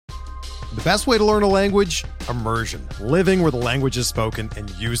The best way to learn a language? Immersion. Living where the language is spoken and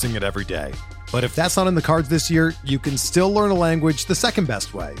using it every day. But if that's not in the cards this year, you can still learn a language the second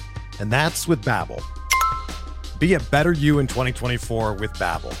best way, and that's with Babbel. Be a better you in 2024 with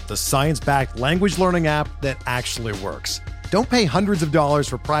Babbel, the science-backed language learning app that actually works. Don't pay hundreds of dollars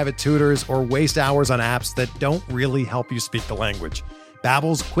for private tutors or waste hours on apps that don't really help you speak the language.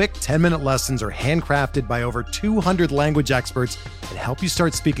 Babbel's quick 10-minute lessons are handcrafted by over 200 language experts and help you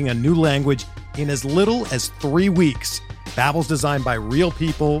start speaking a new language in as little as 3 weeks. Babbel's designed by real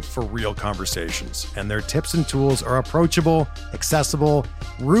people for real conversations, and their tips and tools are approachable, accessible,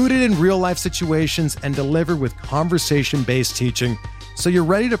 rooted in real-life situations, and delivered with conversation-based teaching, so you're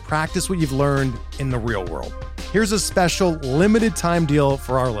ready to practice what you've learned in the real world. Here's a special limited-time deal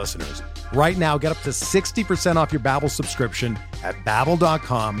for our listeners. Right now, get up to 60% off your Babbel subscription at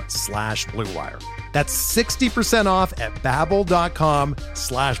babbel.com/Blue Wire. That's 60% off at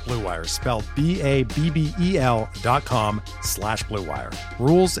babbel.com/Blue Wire, spelled BABBEL.com/Blue Wire.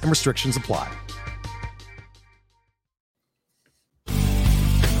 Rules and restrictions apply.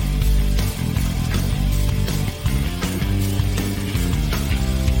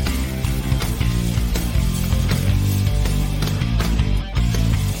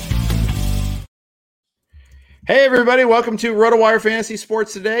 Hey, everybody. Welcome to RotoWire Fantasy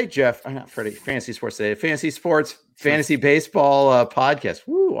Sports Today. Not Freddie, Fantasy Sports Today. Fantasy Sports, Fantasy Baseball podcast.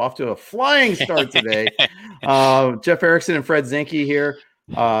 Woo, off to a flying start today. Jeff Erickson and Fred Zinke here.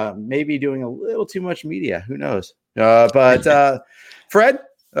 Maybe doing a little too much media. Who knows? But Fred,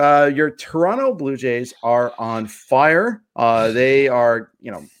 your Toronto Blue Jays are on fire. They are,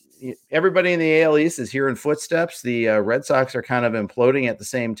 everybody in the AL East is hearing footsteps. The Red Sox are kind of imploding at the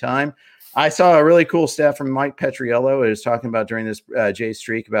same time. I saw a really cool stat from Mike Petriello. He was talking about during this Jay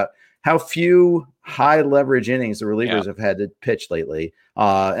streak about how few high leverage innings the relievers have had to pitch lately.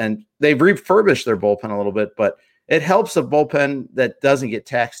 And they've refurbished their bullpen a little bit, but it helps a bullpen that doesn't get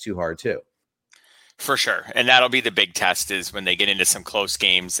taxed too hard too. For sure. And that'll be the big test is when they get into some close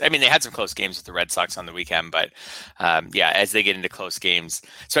games. I mean, they had some close games with the Red Sox on the weekend, but as they get into close games,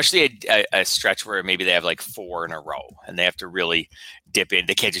 especially a stretch where maybe they have like 4 in a row and they have to really dip in.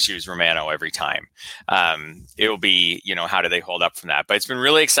 They can't just use Romano every time. It'll be, how do they hold up from that? But it's been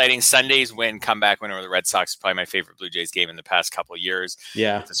really exciting. Sunday's comeback win over the Red Sox is probably my favorite Blue Jays game in the past couple of years.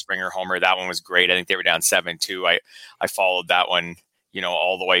 Yeah. With the Springer homer. That one was great. I think they were down 7-2. I followed that one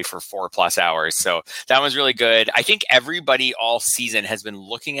all the way for 4+ hours. So that was really good. I think everybody all season has been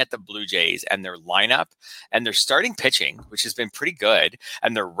looking at the Blue Jays and their lineup and their starting pitching, which has been pretty good,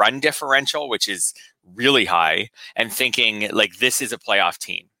 and their run differential, which is really high, and thinking like this is a playoff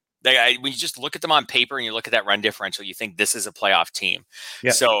team. When you just look at them on paper and you look at that run differential, you think this is a playoff team.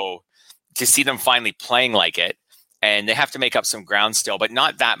 Yep. So to see them finally playing like it, and they have to make up some ground still, but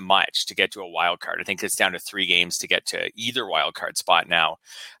not that much to get to a wild card. I think it's down to 3 games to get to either wild card spot now,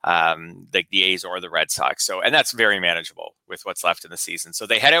 like the A's or the Red Sox. So, and that's very manageable with what's left in the season. So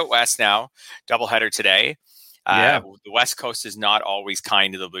they head out west now, doubleheader today. The West Coast is not always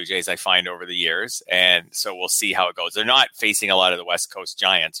kind to the Blue Jays, I find, over the years. And so we'll see how it goes. They're not facing a lot of the West Coast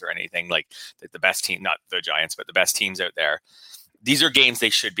Giants or anything like the best team, not the Giants, but the best teams out there. These are games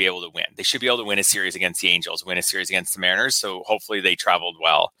they should be able to win. They should be able to win a series against the Angels, win a series against the Mariners. So hopefully they traveled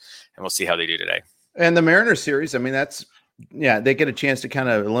well, and we'll see how they do today. And the Mariners series, I mean, they get a chance to kind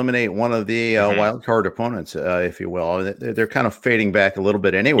of eliminate one of the wild card opponents, if you will. They're kind of fading back a little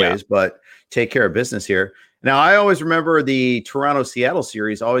bit anyways, but take care of business here. Now, I always remember the Toronto-Seattle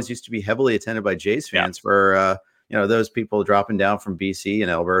series always used to be heavily attended by Jays fans for those people dropping down from BC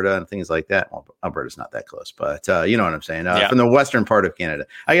and Alberta and things like that. Well, Alberta's not that close, but you know what I'm saying? From the western part of Canada.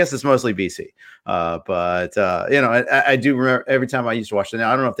 I guess it's mostly BC. I do remember every time I used to watch it.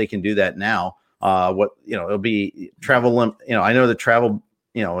 Now, I don't know if they can do that now. It'll be travel. I know the travel,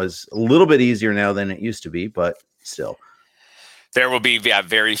 is a little bit easier now than it used to be, but still. There will be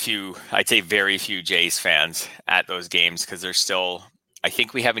very few Jays fans at those games because they're still – I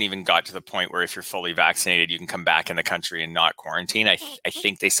think we haven't even got to the point where if you're fully vaccinated, you can come back in the country and not quarantine. I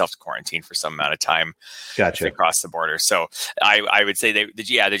think they self-quarantine for some amount of time. Gotcha. Across the border. So I would say the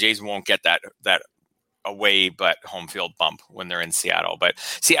Jays won't get that away but home field bump when they're in Seattle. But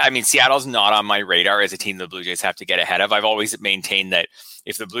Seattle's not on my radar as a team the Blue Jays have to get ahead of. I've always maintained that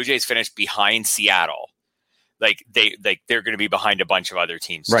if the Blue Jays finish behind Seattle, they're going to be behind a bunch of other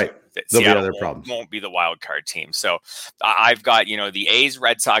teams. Right. There'll be other problems. Won't be the wild card team. So I've got, the A's,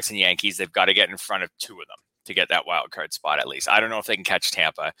 Red Sox, and Yankees. They've got to get in front of 2 of them to get that wild card spot at least. I don't know if they can catch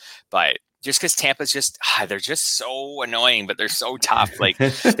Tampa, but just because Tampa's they're just so annoying, but they're so tough. Like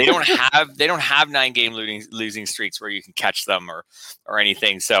they don't have 9-game losing streaks where you can catch them or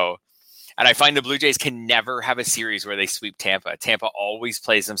anything. So And I find the Blue Jays can never have a series where they sweep Tampa. Tampa always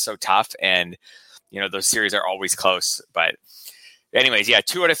plays them so tough, and those series are always close. But anyways, yeah,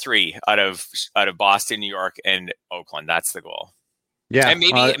 2 out of 3 out of Boston, New York, and Oakland. That's the goal. Yeah, and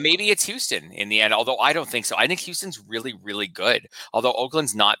maybe it's Houston in the end. Although I don't think so. I think Houston's really, really good. Although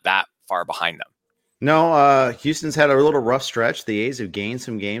Oakland's not that far behind them. No, Houston's had a little rough stretch. The A's have gained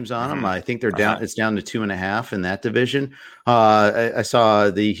some games on them. I think they're down. It's down to 2.5 in that division. I saw one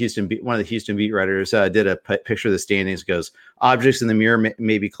of the Houston beat writers did a picture of the standings. Goes, objects in the mirror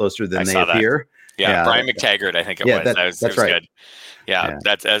may be closer than they appear. Yeah, Brian McTaggart, I think it was. That was right. Good. Yeah,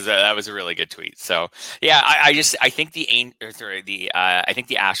 that was a really good tweet. So yeah, I think the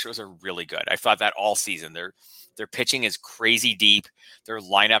Astros are really good. I thought that all season. Their pitching is crazy deep. Their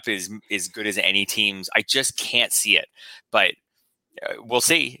lineup is as good as any team's. I just can't see it, but we'll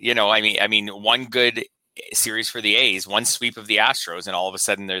see. I mean, one good series for the A's, one sweep of the Astros, and all of a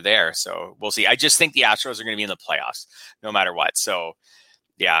sudden they're there. So we'll see. I just think the Astros are going to be in the playoffs no matter what. So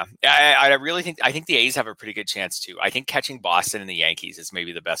yeah, I think the A's have a pretty good chance too. I think catching Boston and the Yankees is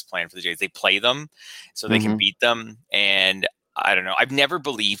maybe the best plan for the Jays. They play them so they can beat them, and I don't know. I've never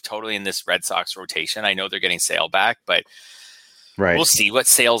believed totally in this Red Sox rotation. I know they're getting Sale back, but we'll see what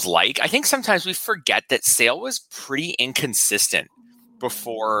Sale's like. I think sometimes we forget that Sale was pretty inconsistent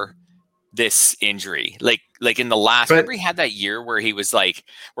before this injury. Like in the last, remember he had that year where he was like,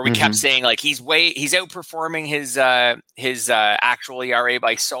 where we kept saying like he's outperforming his actual ERA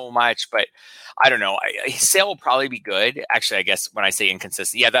by so much, but I don't know. Sale will probably be good. Actually, I guess when I say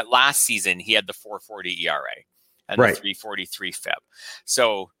inconsistent, that last season he had the 4.40 ERA. And the 3.43 FIP.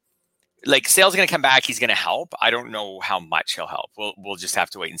 So, like, Sale's going to come back. He's going to help. I don't know how much he'll help. We'll just have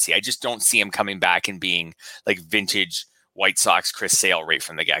to wait and see. I just don't see him coming back and being like vintage White Sox Chris Sale right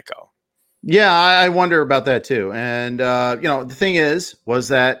from the get-go. Yeah, I wonder about that too. And the thing was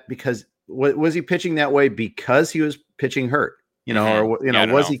that because was he pitching that way because he was pitching hurt?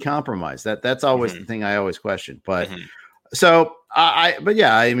 Was he compromised? That's always the thing I always question. But. So I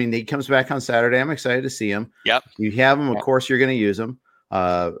mean, he comes back on Saturday. I'm excited to see him. Yep. You have him. Of course, you're going to use him.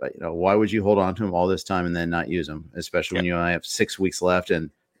 Why would you hold on to him all this time and then not use him, especially when you only have 6 weeks left? And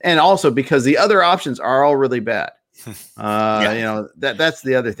also because the other options are all really bad. That's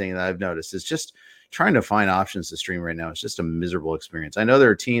the other thing that I've noticed is just trying to find options to stream right now. It's just a miserable experience. I know there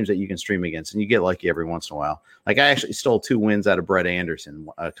are teams that you can stream against and you get lucky every once in a while. Like I actually stole 2 wins out of Brett Anderson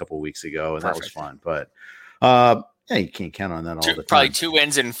a couple of weeks ago, and that was fun. But, you can't count on that all the time. Probably 2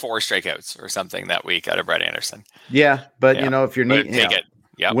 wins and 4 strikeouts or something that week out of Brett Anderson. Yeah, but if you're neat,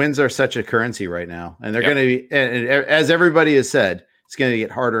 Yep. Wins are such a currency right now, and they're going to be. And as everybody has said, it's going to get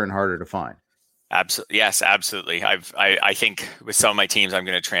harder and harder to find. Absolutely, yes, absolutely. I think with some of my teams, I'm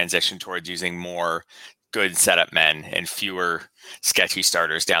going to transition towards using more good setup men and fewer sketchy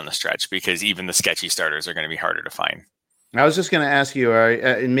starters down the stretch because even the sketchy starters are going to be harder to find. I was just going to ask you,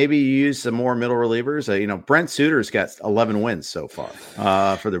 and maybe you use some more middle relievers. Brent Suter's got 11 wins so far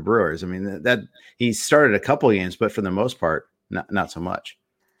for the Brewers. I mean, that he started a couple of games, but for the most part, not so much.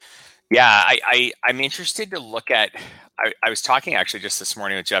 Yeah, I'm interested to look at. I was talking actually just this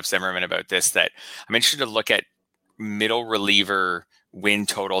morning with Jeff Zimmerman about this. That I'm interested to look at middle reliever win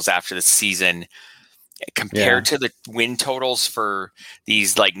totals after the season compared to the win totals for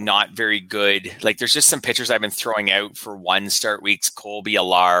these like not very good, like there's just some pitchers I've been throwing out for 1 start weeks, Colby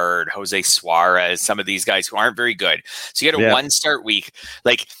Allard, Jose Suarez, some of these guys who aren't very good. So you get a 1 start week.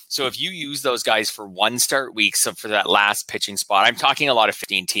 So if you use those guys for 1 start week, so for that last pitching spot, I'm talking a lot of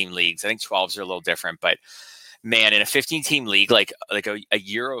 15 team leagues. I think 12s are a little different, but man, in a 15 team league, like a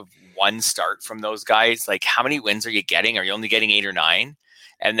year of 1 start from those guys, like how many wins are you getting? Are you only getting 8 or 9?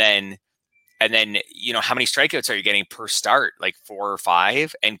 And then, how many strikeouts are you getting per start? Like 4 or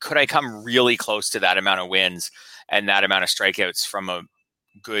 5? And could I come really close to that amount of wins and that amount of strikeouts from a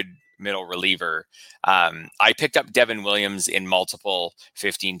good middle reliever? I picked up Devin Williams in multiple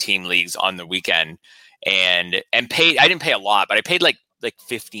 15-team leagues on the weekend and paid. I didn't pay a lot, but I paid like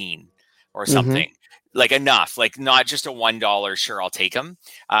 15 or something. Like enough, like not just a $1. Sure, I'll take him.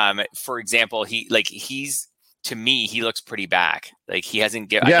 For example, he's to me, he looks pretty back. Like he hasn't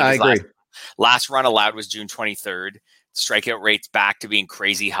given. Yeah, I agree. Last run allowed was June 23rd. Strikeout rate's back to being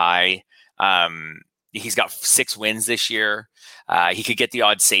crazy high. He's got 6 wins this year. He could get the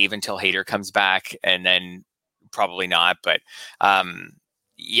odd save until Hader comes back, and then probably not. But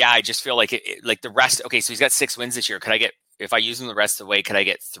I just feel like like the rest. Okay, so he's got 6 wins this year. Could I get if I use them the rest of the way, could I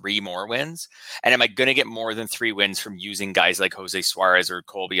get 3 more wins? And am I going to get more than 3 wins from using guys like Jose Suarez or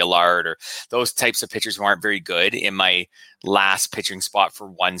Colby Allard or those types of pitchers who aren't very good in my last pitching spot for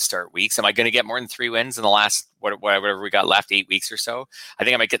 1 start weeks? Am I going to get more than 3 wins in the last, whatever we got left, 8 weeks or so? I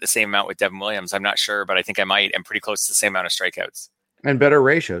think I might get the same amount with Devin Williams. I'm not sure, but I think I might. I'm pretty close to the same amount of strikeouts. And better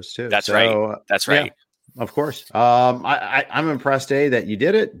ratios too. That's right. That's right. Yeah, of course. I'm impressed, A, that you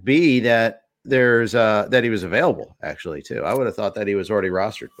did it. B, that there's that he was available actually too. I would have thought that he was already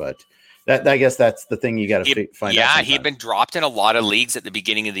rostered, but I guess that's the thing you got to find out. Yeah, he had been dropped in a lot of leagues at the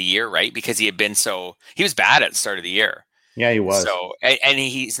beginning of the year, right? Because he was bad at the start of the year. Yeah, he was. So, and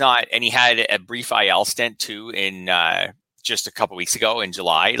he's not, and he had a brief IL stint too in just a couple weeks ago in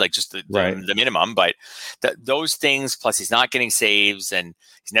July, like just the minimum. But those things, plus he's not getting saves, and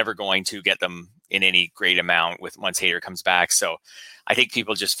he's never going to get them in any great amount once Hader comes back. So, I think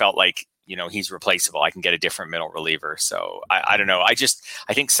people just felt like, he's replaceable. I can get a different middle reliever. So I don't know. I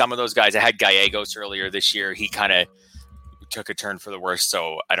think some of those guys, I had Gallegos earlier this year. He kind of took a turn for the worse.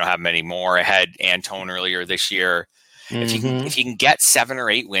 So I don't have many more. I had Antone earlier this year. Mm-hmm. If you can get 7 or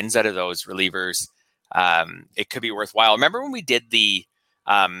 8 wins out of those relievers, it could be worthwhile. Remember when we did the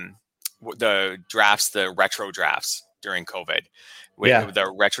drafts, the retro drafts during COVID?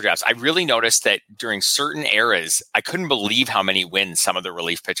 The retro drafts. I really noticed that during certain eras, I couldn't believe how many wins some of the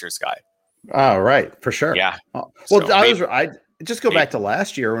relief pitchers got. Oh, right. For sure. Yeah. Well, so I just go back to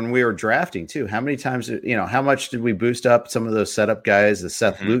last year when we were drafting too. How many times, how much did we boost up some of those setup guys, the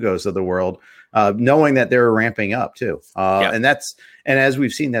Seth Lugos of the world, knowing that they were ramping up too. And as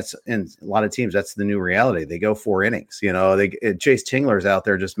we've seen, that's in a lot of teams, that's the new reality. They go 4 innings, Chase Tingler's out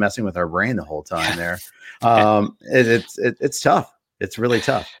there just messing with our brain the whole time there. It's tough. It's really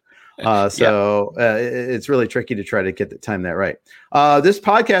tough. It's really tricky to try to get the time that right. This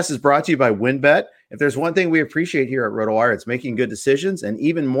podcast is brought to you by WynnBET. If there's one thing we appreciate here at RotoWire, it's making good decisions, and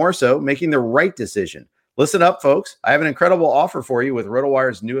even more so, making the right decision. Listen up, folks. I have an incredible offer for you with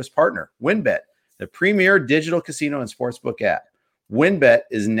RotoWire's newest partner, WynnBET, the premier digital casino and sportsbook app. WynnBET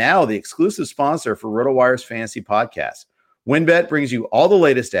is now the exclusive sponsor for RotoWire's Fantasy Podcast. WynnBET brings you all the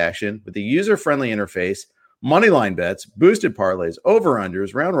latest action with a user-friendly interface, moneyline bets, boosted parlays,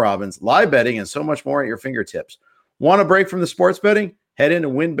 over-unders, round robins, live betting, and so much more at your fingertips. Want a break from the sports betting? Head into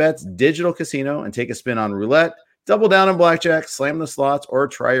WynnBET's digital casino and take a spin on roulette, double down on blackjack, slam the slots, or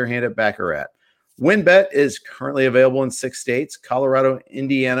try your hand at Baccarat. WynnBET is currently available in 6 states: Colorado,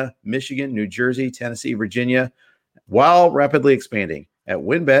 Indiana, Michigan, New Jersey, Tennessee, Virginia, while rapidly expanding. At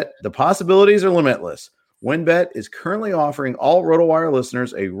WynnBET, the possibilities are limitless. WynnBET is currently offering all RotoWire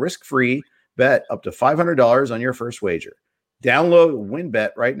listeners a risk-free bet up to $500 on your first wager. Download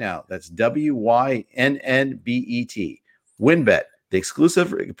WynnBET right now. That's WYNNBET. WynnBET, the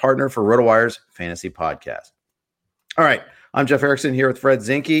exclusive partner for RotoWire's Fantasy Podcast. All right, I'm Jeff Erickson here with Fred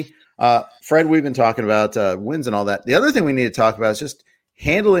Zinke. Fred, we've been talking about wins and all that. The other thing we need to talk about is just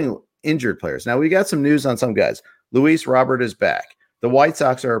handling injured players. Now, we got some news on some guys. Luis Robert is back. The White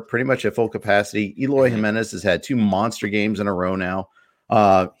Sox are pretty much at full capacity. Eloy Jimenez has had 2 monster games in a row now.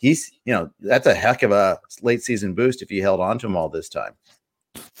 He's, that's a heck of a late season boost if you held on to him all this time.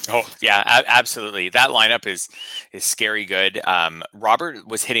 Oh yeah, absolutely. That lineup is scary good. Robert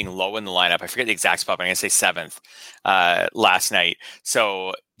was hitting low in the lineup. I forget the exact spot, but I'm going to say 7th last night.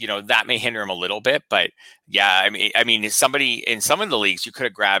 So, that may hinder him a little bit, but yeah, I mean, somebody in some of the leagues, you could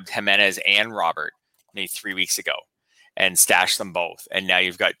have grabbed Jimenez and Robert maybe 3 weeks ago and stashed them both. And now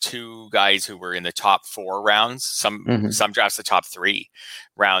you've got 2 guys who were in the top 4 rounds. Some drafts the top 3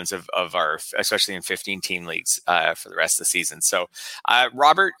 rounds of our, especially in 15-team leagues for the rest of the season. So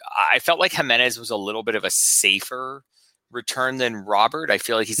Robert, I felt like Jimenez was a little bit of a safer return than Robert. I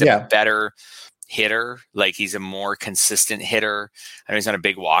feel like he's a better hitter. Like he's a more consistent hitter. I know he's not a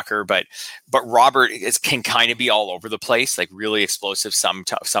big walker, but Robert can kind of be all over the place, like really explosive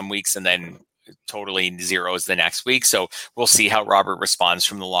some weeks and then totally zeros the next week. So we'll see how Robert responds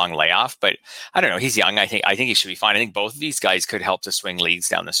from the long layoff. But I don't know. He's young. I think he should be fine. I think both of these guys could help to swing leagues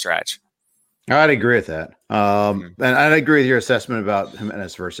down the stretch. I'd agree with that. And I'd agree with your assessment about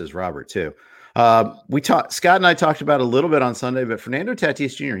Jimenez versus Robert too. Scott and I talked about it a little bit on Sunday, but Fernando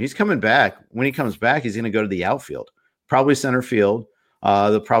Tatis Jr., he's coming back. When he comes back, he's going to go to the outfield, probably center field.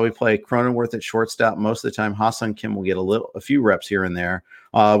 They'll probably play Cronenworth at shortstop most of the time. Ha-Seong Kim will get a few reps here and there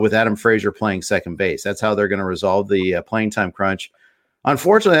with Adam Frazier playing second base. That's how they're going to resolve the playing time crunch.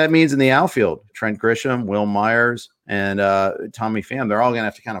 Unfortunately, that means in the outfield, Trent Grisham, Will Myers, and Tommy Pham, they're all going to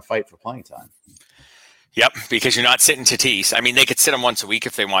have to kind of fight for playing time. Yep, because you're not sitting Tatis. I mean, they could sit him once a week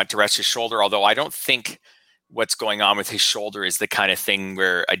if they want to rest his shoulder, although I don't think what's going on with his shoulder is the kind of thing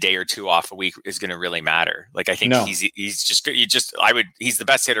where a day or two off a week is going to really matter. Like, I think he's he's the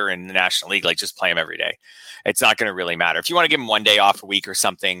best hitter in the National League. Like, just play him every day. It's not going to really matter. If you want to give him 1 day off a week or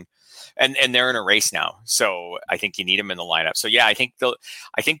something, and they're in a race now, so I think you need him in the lineup. So yeah, I think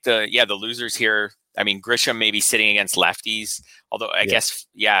the losers here. I mean, Grisham maybe sitting against lefties, although I guess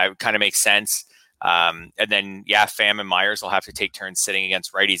it kind of makes sense. And then Pham and Myers will have to take turns sitting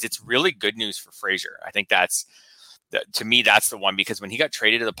against righties. It's really good news for Frazier. I think to me that's the one, because when he got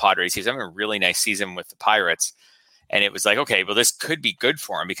traded to the Padres, he was having a really nice season with the Pirates, and it was like, okay, well, this could be good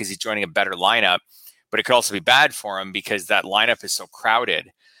for him because he's joining a better lineup, but it could also be bad for him because that lineup is so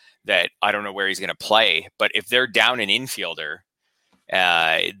crowded that I don't know where he's going to play. But if they're down an infielder,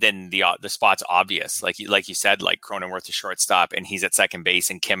 then the spot's obvious. Like you said, like Cronenworth is shortstop and he's at second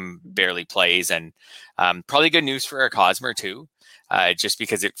base and Kim barely plays. And probably good news for Eric Hosmer too, just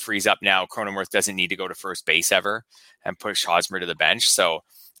because it frees up now. Cronenworth doesn't need to go to first base ever and push Hosmer to the bench. So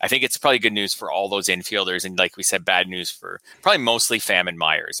I think it's probably good news for all those infielders. And like we said, bad news for probably mostly Pham and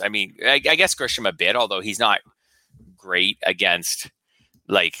Myers. I mean, I guess Grisham a bit, although he's not great against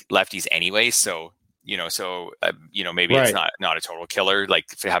like lefties anyway. So, maybe it's not a total killer, like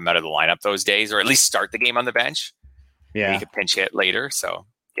to have him out of the lineup those days, or at least start the game on the bench. Yeah. You could pinch hit later. So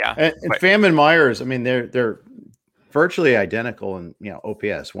yeah. And Pham and Myers, I mean, they're virtually identical in,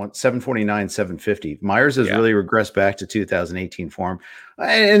 OPS, 749, 750. Myers has really regressed back to 2018 form.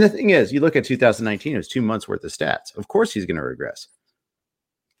 And the thing is, you look at 2019, it was 2 months worth of stats. Of course he's going to regress.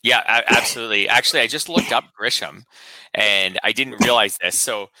 Yeah, absolutely. Actually, I just looked up Grisham and I didn't realize this.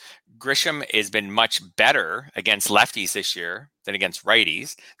 So Grisham has been much better against lefties this year than against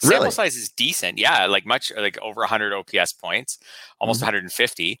righties. Sample size is decent. Yeah, like over 100 OPS points, almost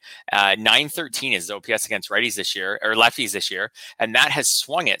 150. 913 is OPS against righties this year, or lefties this year. And that has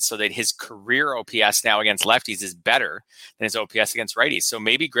swung it so that his career OPS now against lefties is better than his OPS against righties. So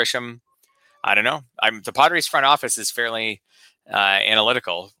maybe Grisham, I don't know. The Padres front office is fairly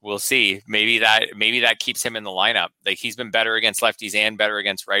analytical. We'll see. Maybe that keeps him in the lineup. Like, he's been better against lefties and better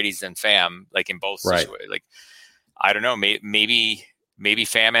against righties than Pham, like in both situations. Like, I don't know. Maybe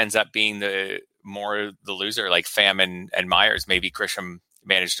Pham ends up being the loser, like Pham and Myers. Maybe Grisham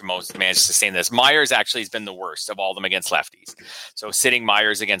managed to sustain this. Myers actually has been the worst of all of them against lefties. So sitting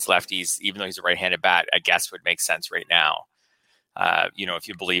Myers against lefties, even though he's a right-handed bat, I guess would make sense right now. If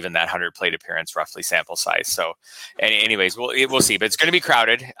you believe in that 100 plate appearance, roughly sample size. So anyways, we'll see, but it's going to be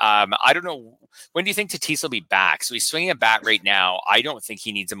crowded. I don't know. When do you think Tatis will be back? So he's swinging a bat right now. I don't think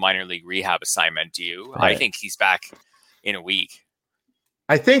he needs a minor league rehab assignment. Do you? Right. I think he's back in a week.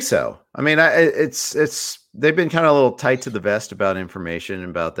 I think so. I mean, it's they've been kind of a little tight to the vest about information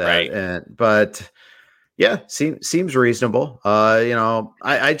about that. Right. But yeah, seems reasonable.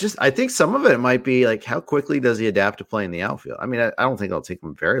 I think some of it might be like, how quickly does he adapt to playing the outfield? I mean, I don't think it'll take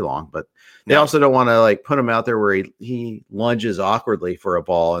him very long, but they also don't want to like put him out there where he lunges awkwardly for a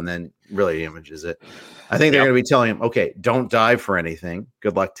ball and then really damages it. I think they're going to be telling him, okay, don't dive for anything.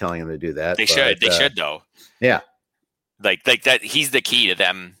 Good luck telling him to do that. They should though. Yeah. Like that. He's the key to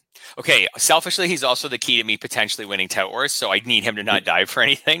them. Okay, selfishly, he's also the key to me potentially winning Tout Wars, so I need him to not dive for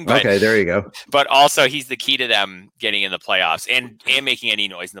anything. But, okay, there you go. But also, he's the key to them getting in the playoffs and making any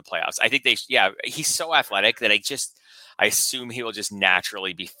noise in the playoffs. I think he's so athletic that I assume he will just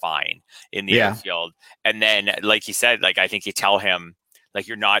naturally be fine in the outfield. And then, like you said, like I think you tell him, like,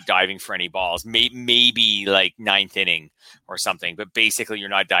 you're not diving for any balls, maybe like 9th inning or something, but basically you're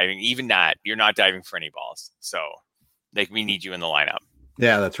not diving. Even that, you're not diving for any balls. So, like, we need you in the lineup.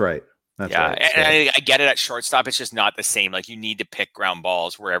 Yeah, that's right. Right. And I get it at shortstop. It's just not the same. Like, you need to pick ground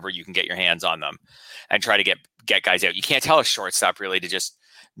balls wherever you can get your hands on them and try to get guys out. You can't tell a shortstop really to just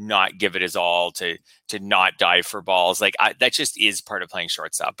not give it his all, to not dive for balls. Like, that just is part of playing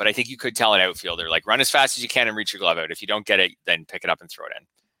shortstop. But I think you could tell an outfielder, like, run as fast as you can and reach your glove out. If you don't get it, then pick it up and throw it in.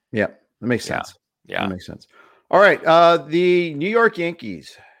 Yeah, that makes sense. Yeah. That makes sense. All right. The New York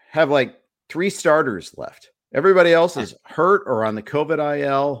Yankees have like 3 starters left. Everybody else is hurt or on the COVID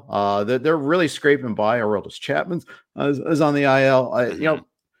IL. They're really scraping by. Aroldis Chapman is on the IL.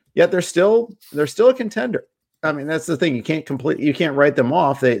 Yet they're still a contender. I mean, that's the thing. You can't write them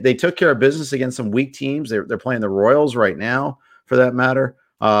off. They took care of business against some weak teams. They're playing the Royals right now, for that matter.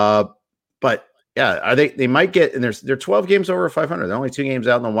 But yeah, they might get, and they're 12 games over 500. They're only 2 games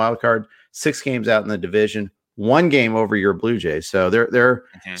out in the wild card, 6 games out in the division, 1 game over your Blue Jays. So they're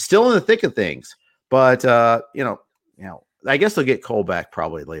still in the thick of things. But I guess they'll get Cole back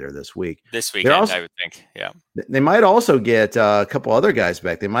probably later this week. This weekend, I would think. Yeah, they might also get a couple other guys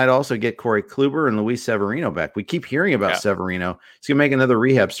back. They might also get Corey Kluber and Luis Severino back. We keep hearing about Severino. He's gonna make another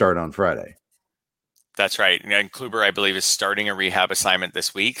rehab start on Friday. That's right. And Kluber, I believe, is starting a rehab assignment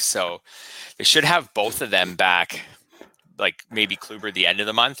this week. So they should have both of them back, like maybe Kluber the end of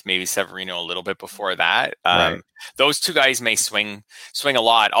the month, maybe Severino a little bit before that. Right. Those two guys may swing a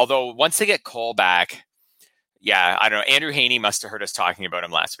lot. Although once they get Cole back, yeah, I don't know. Andrew Haney must have heard us talking about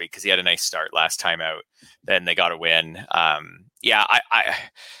him last week because he had a nice start last time out. Then they got a win. Yeah,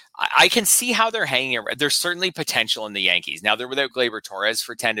 I can see how they're hanging around. There's certainly potential in the Yankees. Now they're without Gleyber Torres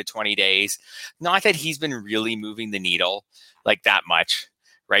for 10 to 20 days. Not that he's been really moving the needle like that much,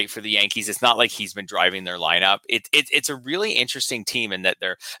 right? For the Yankees, it's not like he's been driving their lineup. It's a really interesting team in that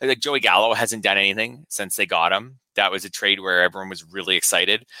they're like Joey Gallo hasn't done anything since they got him. That was a trade where everyone was really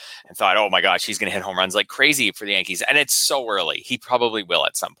excited and thought, oh my gosh, he's going to hit home runs like crazy for the Yankees. And it's so early. He probably will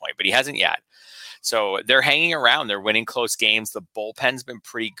at some point, but he hasn't yet. So they're hanging around. They're winning close games. The bullpen's been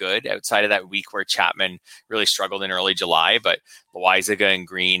pretty good outside of that week where Chapman really struggled in early July, but Loaizaga and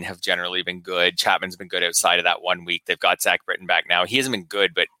Green have generally been good. Chapman's been good outside of that 1 week. They've got Zach Britton back now. He hasn't been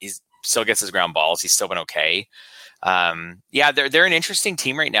good, but he's still gets his ground balls. He's still been okay. Yeah, they're an interesting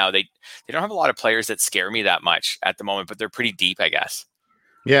team right now. They don't have a lot of players that scare me that much at the moment, but they're pretty deep, I guess.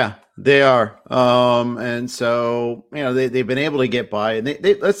 Yeah, they are. And so, they've been able to get by, and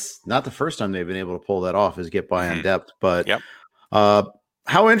that's not the first time they've been able to pull that off, is get by on depth. But yep.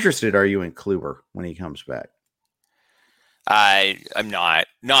 How interested are you in Kluber when he comes back? I'm not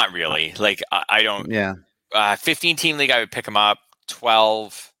really. Like I don't. Yeah. 15 team league, I would pick him up.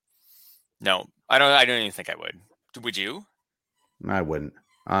 12. No, I don't even think I would. Would you? I wouldn't.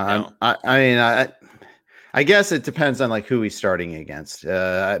 No. I guess it depends on like who he's starting against.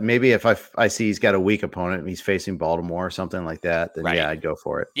 Maybe if I see he's got a weak opponent and he's facing Baltimore or something like that, then yeah, I'd go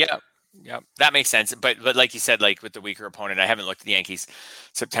for it. Yeah. That makes sense. But like you said, like with the weaker opponent, I haven't looked at the Yankees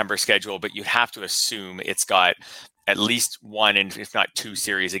September schedule, but you'd have to assume it's got at least one and if not two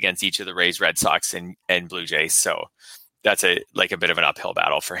series against each of the Rays, Red Sox, and Blue Jays. So that's a bit of an uphill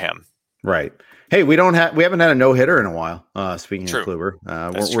battle for him. Right. Hey, we haven't had a no-hitter in a while. Speaking True. Of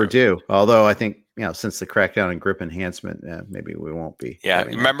Kluber, we're due. Although I think, since the crackdown and grip enhancement, maybe we won't be. Yeah.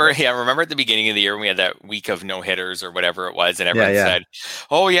 Remember at the beginning of the year when we had that week of no-hitters or whatever it was, and everyone said,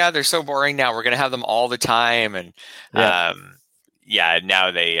 oh yeah, they're so boring now. We're going to have them all the time. And now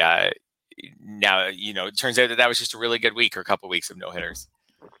it turns out that was just a really good week or a couple of weeks of no-hitters.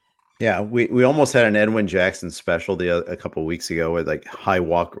 Yeah, we almost had an Edwin Jackson special a couple of weeks ago with like high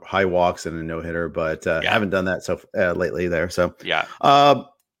walks and a no hitter, but haven't done that lately there. So yeah,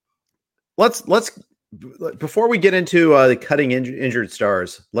 let's before we get into the cutting injured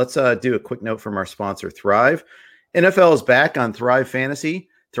stars, let's do a quick note from our sponsor, Thrive. NFL is back on Thrive Fantasy.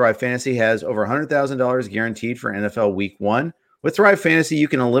 Thrive Fantasy has over $100,000 guaranteed for NFL Week 1. With Thrive Fantasy, you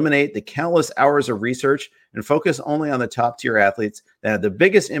can eliminate the countless hours of research and focus only on the top-tier athletes that have the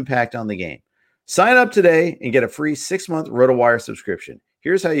biggest impact on the game. Sign up today and get a free 6-month RotoWire subscription.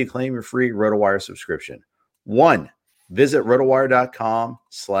 Here's how you claim your free RotoWire subscription. 1, visit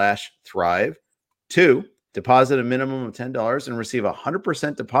rotowire.com/thrive. 2, deposit a minimum of $10 and receive a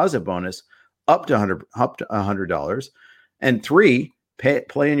 100% deposit bonus up to $100. And 3,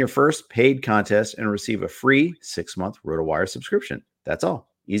 play in your first paid contest and receive a free 6-month RotoWire subscription. That's all.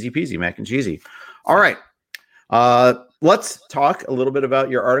 Easy peasy, mac and cheesy. All right. Let's talk a little bit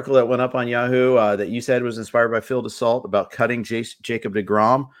about your article that went up on Yahoo that you said was inspired by Phil DeSalt about cutting Jacob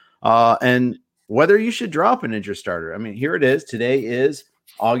deGrom and whether you should drop an injured starter. I mean, here it is. Today is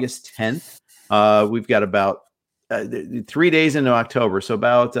August 10th. We've got about 3 days into October, so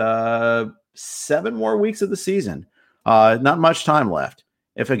about 7 more weeks of the season. Not much time left.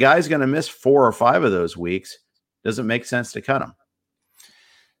 If a guy's going to miss 4 or 5 of those weeks, does it make sense to cut him?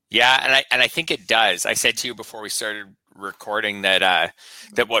 Yeah, and I think it does. I said to you before we started recording that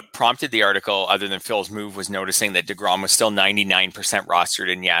what prompted the article, other than Phil's move, was noticing that DeGrom was still 99% rostered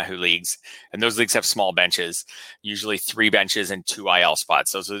in Yahoo leagues, and those leagues have small benches, usually 3 benches and 2 IL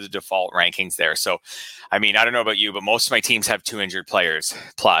spots. Those are the default rankings there. So, I mean, I don't know about you, but most of my teams have 2 injured players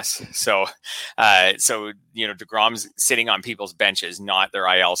plus. So DeGrom's sitting on people's benches, not their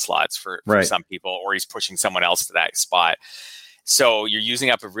IL slots for some people, or he's pushing someone else to that spot. So you're using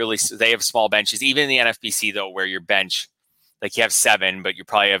up they have small benches, even in the NFBC though, where your bench, like you have 7, but you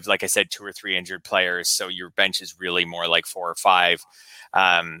probably have, like I said, 2 or 3 injured players. So your bench is really more like 4 or 5.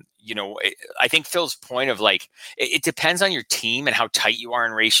 I think Phil's point of like, it depends on your team and how tight you are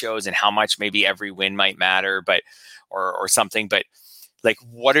in ratios and how much maybe every win might matter, or something. But like,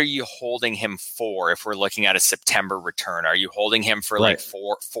 what are you holding him for? If we're looking at a September return, are you holding him for like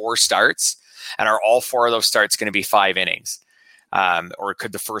four starts? And are all 4 of those starts going to be 5 innings? Or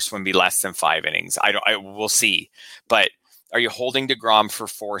could the first one be less than 5 innings? We'll see. But are you holding DeGrom for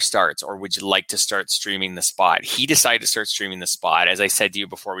 4 starts, or would you like to start streaming the spot? He decided to start streaming the spot. As I said to you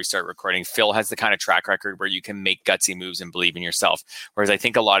before we start recording, Phil has the kind of track record where you can make gutsy moves and believe in yourself. Whereas I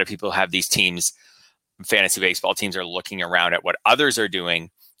think a lot of people have these teams, fantasy baseball teams, are looking around at what others are doing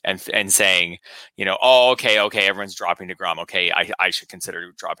and saying, oh, okay, everyone's dropping DeGrom. Okay, I should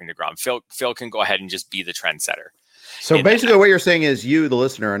consider dropping DeGrom. Phil can go ahead and just be the trendsetter. So basically what you're saying is you, the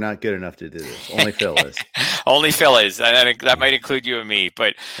listener, are not good enough to do this. Only Phil is. Only Phil is. And that might include you and me.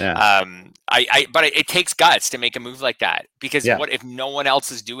 But yeah. But it takes guts to make a move like that, because what if no one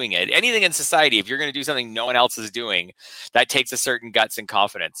else is doing it? Anything in society, if you're going to do something no one else is doing, that takes a certain guts and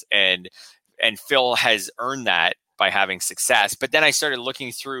confidence. And Phil has earned that by having success. But then I started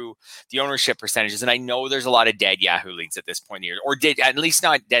looking through the ownership percentages, and I know there's a lot of dead Yahoo leagues at this point in the year, or at least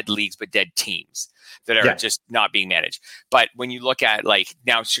not dead leagues, but dead teams that are just not being managed. But when you look at, like,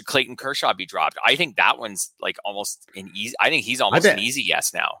 now, should Clayton Kershaw be dropped? I think that one's like almost an easy. I think he's almost an easy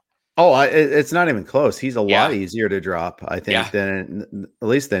yes now. Oh, it's not even close. He's a lot easier to drop, I think, than at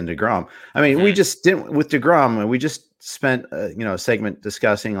least than DeGrom. I mean, we just didn't with DeGrom. We just spent a segment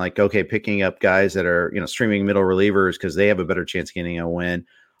discussing, like, okay, picking up guys that are streaming middle relievers because they have a better chance of getting a win.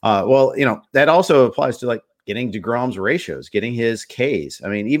 Well, that also applies to, like, getting DeGrom's ratios, getting his Ks. I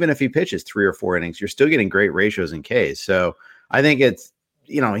mean, even if he pitches 3 or 4 innings, you're still getting great ratios in Ks. So I think it's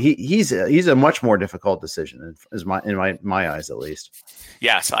he's a much more difficult decision in my eyes, at least.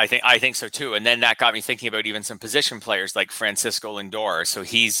 Yes, I think so too. And then that got me thinking about even some position players like Francisco Lindor. So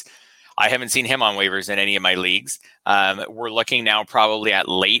I haven't seen him on waivers in any of my leagues. We're looking now probably at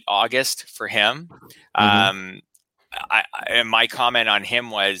late August for him. And my comment on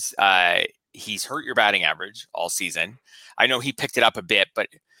him was he's hurt your batting average all season. I know he picked it up a bit, but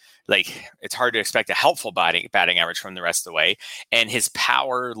like, it's hard to expect a helpful batting average from the rest of the way. And his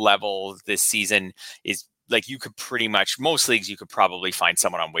power level this season is, like, you could pretty much, most leagues, you could probably find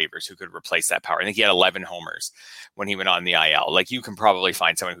someone on waivers who could replace that power. I think he had 11 homers when he went on the IL. Like, you can probably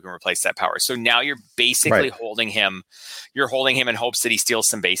find someone who can replace that power. So now you're basically holding him. You're holding him in hopes that he steals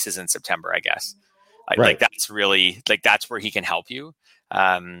some bases in September, I guess. Like, that's really, like, that's where he can help you.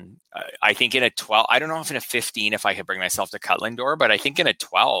 I think in a 12, I don't know if in a 15, if I could bring myself to cut Lindor, but I think in a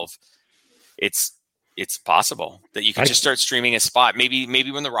 12, it's possible that you can just start streaming a spot. Maybe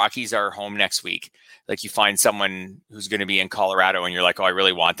when the Rockies are home next week, like, you find someone who's going to be in Colorado and you're like, oh, I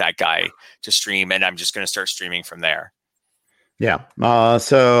really want that guy to stream, and I'm just going to start streaming from there. Yeah.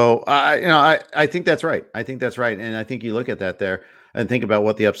 So I think that's right. And I think you look at that there and think about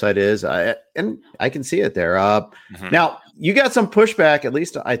what the upside is. And I can see it there. Now, you got some pushback, at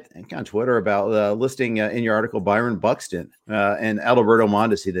least I think on Twitter, about listing in your article Byron Buxton and Adalberto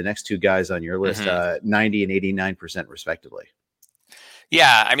Mondesi, the next 2 guys on your list, 90 and 89% respectively.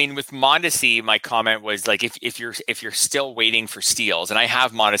 Yeah, I mean, with Mondesi, my comment was, like, if you're still waiting for steals, and I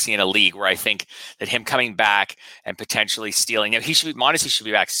have Mondesi in a league where I think that him coming back and potentially stealing, Mondesi should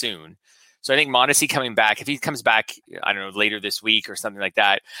be back soon. So I think Mondesi coming back, if he comes back, I don't know, later this week or something like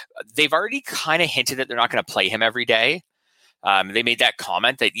that, they've already kind of hinted that they're not going to play him every day. They made that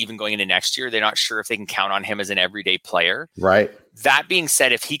comment that even going into next year, they're not sure if they can count on him as an everyday player. Right. That being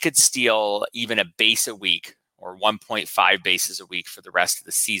said, if he could steal even a base a week or 1.5 bases a week for the rest of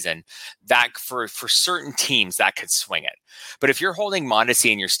the season, that for certain teams, that could swing it. But if you're holding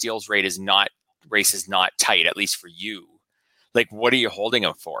Mondesi and your steals race is not tight, at least for you, like, what are you holding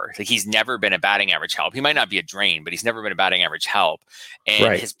him for? Like, he's never been a batting average help. He might not be a drain, but he's never been a batting average help.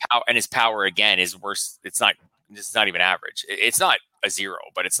 And his power again is worse. It's not even average. It's not a 0,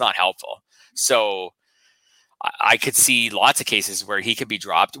 but it's not helpful. So I could see lots of cases where he could be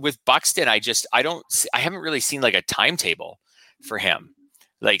dropped. With Buxton, I haven't really seen, like, a timetable for him.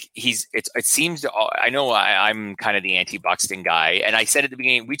 Like, it seems to, I know I'm kind of the anti-Buxton guy. And I said at the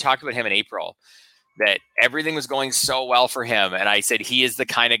beginning, we talked about him in April, that everything was going so well for him. And I said, he is the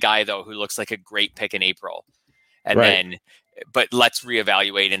kind of guy, though, who looks like a great pick in April. And but let's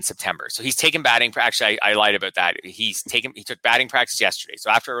reevaluate in September. So he's taken batting. Actually, I lied about that. He took batting practice yesterday.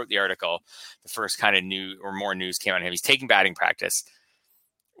 So after I wrote the article, the first kind of more news came on him. He's taking batting practice.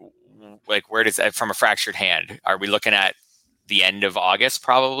 Like, where does that, from a fractured hand? Are we looking at the end of August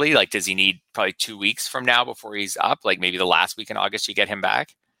probably? Like, does he need probably 2 weeks from now before he's up? Like, maybe the last week in August you get him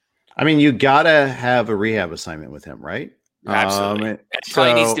back? I mean, you gotta have a rehab assignment with him, right? Absolutely. It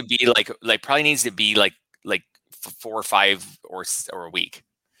probably needs to be like 4 or 5 or a week.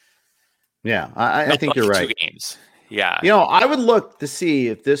 Yeah, I think you're right. 2 games. Yeah. I would look to see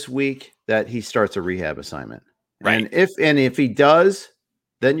if this week that he starts a rehab assignment. Right. And if he does,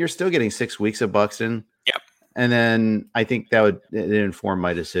 then you're still getting 6 weeks of Buxton. Yep. And then I think that would inform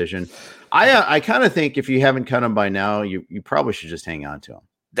my decision. I kind of think if you haven't cut him by now, you probably should just hang on to him.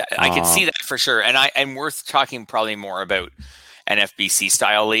 I can see that for sure. And worth talking probably more about NFBC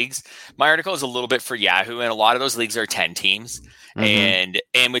style leagues. My article is a little bit for Yahoo, and a lot of those leagues are 10 teams and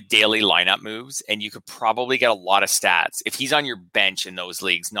with daily lineup moves, and you could probably get a lot of stats if he's on your bench in those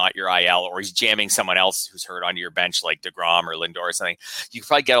leagues, not your IL, or he's jamming someone else who's hurt onto your bench like DeGrom or Lindor or something. You could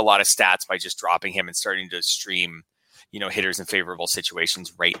probably get a lot of stats by just dropping him and starting to stream, hitters in favorable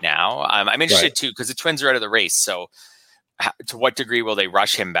situations right now. I'm interested too, because the Twins are out of the race. So to what degree will they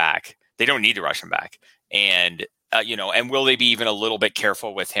rush him back? They don't need to rush him back. And, and will they be even a little bit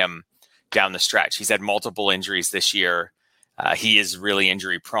careful with him down the stretch? He's had multiple injuries this year. He is really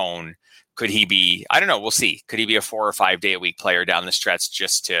injury prone. Could he be, I don't know, we'll see. Could he be a 4 or 5 day a week player down the stretch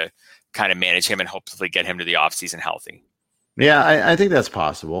just to kind of manage him and hopefully get him to the offseason healthy? Yeah, I think that's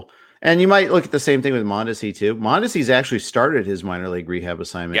possible. And you might look at the same thing with Mondesi too. Mondesi's actually started his minor league rehab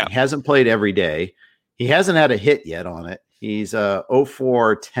assignment. Yeah. He hasn't played every day. He hasn't had a hit yet on it. He's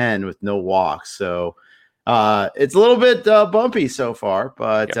 0-4-10 with no walks. So it's a little bit bumpy so far,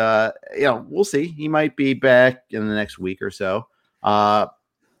 but we'll see. He might be back in the next week or so. I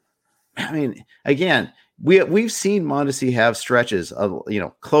mean, again, we've seen Mondesi have stretches of,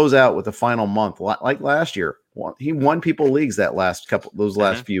 close out with the final month, like last year. He won people leagues those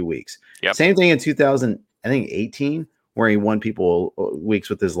last few weeks. Yep. Same thing in 2018, where he won people weeks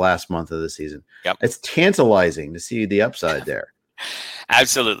with his last month of the season. Yep. It's tantalizing to see the upside there.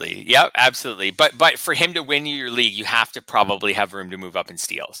 Absolutely. Yep, absolutely. But for him to win your league, you have to probably have room to move up in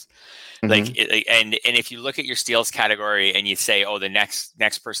steals. And if you look at your steals category and you say, oh, the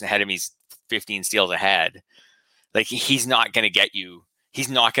next person ahead of me is 15 steals ahead, like he's not going to get you. He's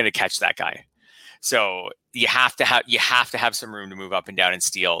not going to catch that guy. So you have to have some room to move up and down in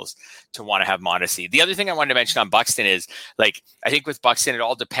steals to want to have Mondesi. The other thing I wanted to mention on Buxton is, like, I think with Buxton, it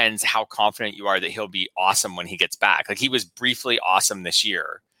all depends how confident you are that he'll be awesome when he gets back. Like, he was briefly awesome this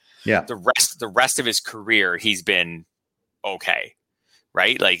year. Yeah. The rest of his career, he's been okay.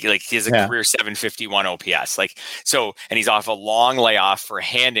 Right? Like he has a career 751 OPS. Like, so, and he's off a long layoff for a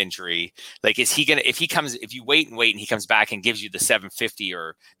hand injury. Like, is he going to, if you wait and he comes back and gives you the 750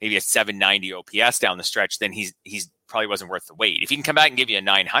 or maybe a 790 OPS down the stretch, then he's probably wasn't worth the wait. If he can come back and give you a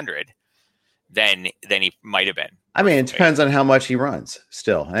 900, then he might have been. I mean, it depends on how much he runs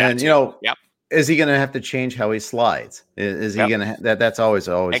still. And, is he going to have to change how he slides? Is he going to? That's always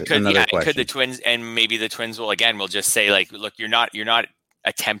another question. Could the Twins, and maybe the Twins will just say, like, look, you're not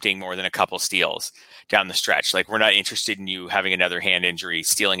attempting more than a couple steals down the stretch. Like, we're not interested in you having another hand injury,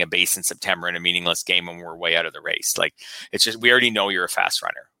 stealing a base in September in a meaningless game when we're way out of the race. Like, it's just, we already know you're a fast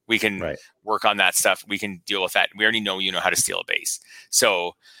runner. We can work on that stuff. We can deal with that. We already know how to steal a base.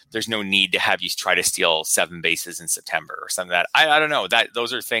 So there's no need to have you try to steal 7 bases in September or something like that. I don't know.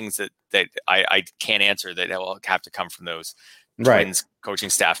 Those are things that I can't answer, that will have to come from those Twins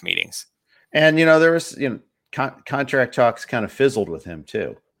coaching staff meetings. And, there was, contract talks kind of fizzled with him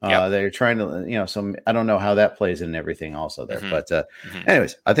too. They're trying to, I don't know how that plays in everything also there, but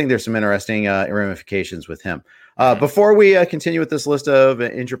anyways, I think there's some interesting ramifications with him. Before we continue with this list of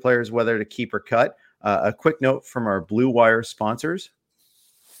injured players, whether to keep or cut, a quick note from our Blue Wire sponsors.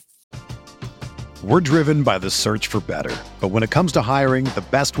 We're driven by the search for better, but when it comes to hiring, the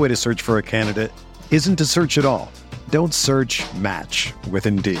best way to search for a candidate isn't to search at all. Don't search, match with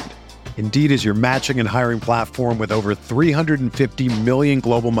Indeed. Indeed is your matching and hiring platform with over 350 million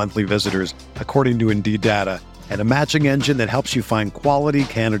global monthly visitors, according to Indeed data, and a matching engine that helps you find quality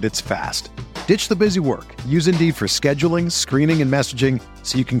candidates fast. Ditch the busy work. Use Indeed for scheduling, screening, and messaging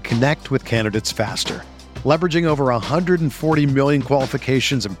so you can connect with candidates faster. Leveraging over 140 million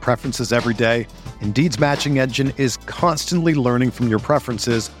qualifications and preferences every day, Indeed's matching engine is constantly learning from your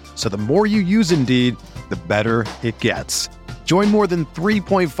preferences, so the more you use Indeed, the better it gets. Join more than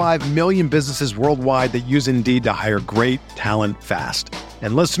 3.5 million businesses worldwide that use Indeed to hire great talent fast.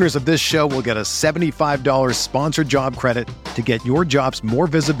 And listeners of this show will get a $75 sponsored job credit to get your jobs more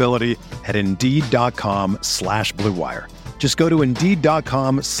visibility at Indeed.com/Blue Wire. Just go to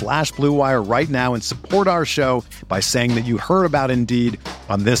Indeed.com/Blue Wire right now and support our show by saying that you heard about Indeed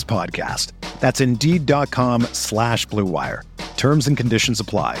on this podcast. That's Indeed.com/Blue Wire. Terms and conditions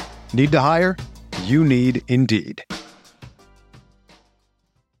apply. Need to hire? You need Indeed.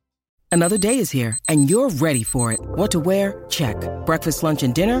 Another day is here, and you're ready for it. What to wear? Check. Breakfast, lunch,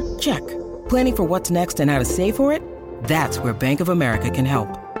 and dinner? Check. Planning for what's next and how to save for it? That's where Bank of America can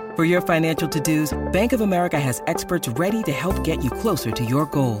help. For your financial to-dos, Bank of America has experts ready to help get you closer to your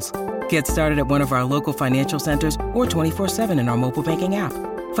goals. Get started at one of our local financial centers or 24/7 in our mobile banking app.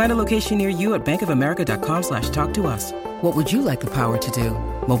 Find a location near you at bankofamerica.com/talktous. What would you like the power to do?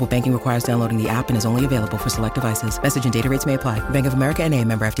 Mobile banking requires downloading the app and is only available for select devices. Message and data rates may apply. Bank of America N.A.,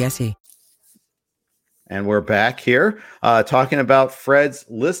 member FDIC. And we're back here talking about Fred's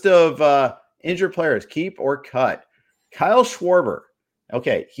list of injured players, keep or cut. Kyle Schwarber.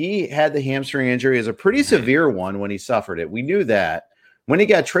 Okay, he had the hamstring injury. It was a pretty severe one when he suffered it. We knew that. When he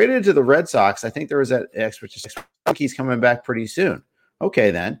got traded to the Red Sox, I think there was that expectation. I think he's coming back pretty soon. Okay,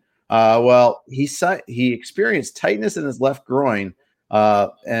 then. Well, he experienced tightness in his left groin,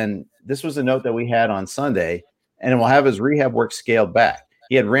 and this was a note that we had on Sunday, and will have his rehab work scaled back.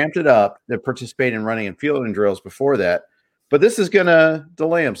 He had ramped it up to participate in running and fielding drills before that, but this is going to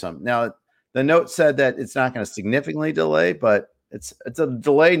delay him some. Now, the note said that it's not going to significantly delay, but it's a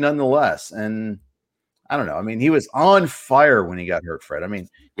delay nonetheless. And I don't know. I mean, he was on fire when he got hurt, Fred. I mean,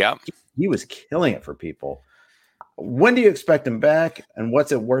 yeah, he was killing it for people. When do you expect him back, and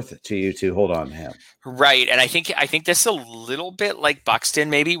what's it worth it to you to hold on to him? Right. And I think this is a little bit like Buxton,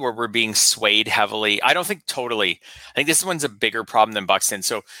 maybe, where we're being swayed heavily. I don't think totally. I think this one's a bigger problem than Buxton.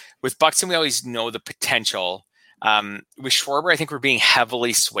 So with Buxton, we always know the potential. With Schwarber, I think we're being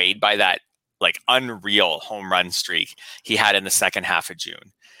heavily swayed by that like unreal home run streak he had in the second half of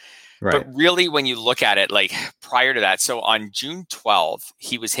June. Right. But really, when you look at it, like prior to that, so on June 12th,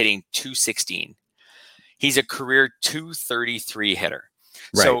 he was hitting 216. He's a career 233 hitter.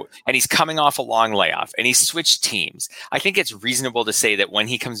 Right. So, and he's coming off a long layoff and he's switched teams. I think it's reasonable to say that when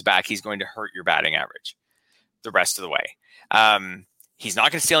he comes back, he's going to hurt your batting average the rest of the way. He's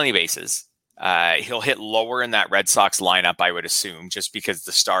not going to steal any bases. He'll hit lower in that Red Sox lineup, I would assume, just because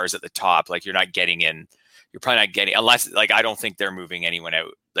the stars at the top, like you're not getting in, you're probably not getting, unless like, I don't think they're moving anyone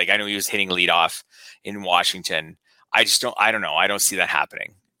out. Like I know he was hitting leadoff in Washington. I don't know. I don't see that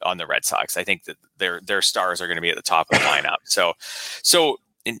happening on the Red Sox. I think that their stars are going to be at the top of the lineup. So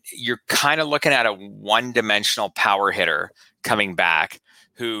you're kind of looking at a one-dimensional power hitter coming back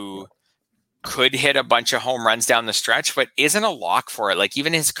who could hit a bunch of home runs down the stretch, but isn't a lock for it. Like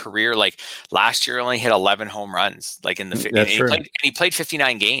even his career, like last year only hit 11 home runs, like in the, and he played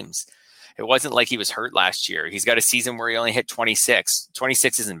 59 games. It wasn't like he was hurt last year. He's got a season where he only hit 26.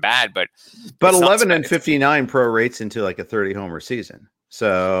 26 isn't bad, but 11 and 59 prorates into like a 30 homer season.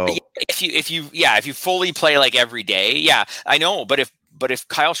 So if you fully play like every day, yeah, I know. But if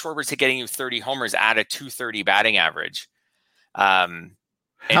Kyle Schwarber's getting you 30 homers at a 230 batting average, how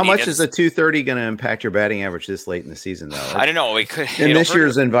much is a 230 going to impact your batting average this late in the season, though? I don't know. It could in this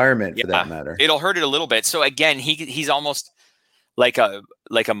year's environment, for that matter. It'll hurt it a little bit. So again, he's almost like a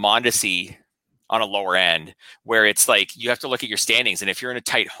Mondesi on a lower end, where it's like you have to look at your standings, and if you're in a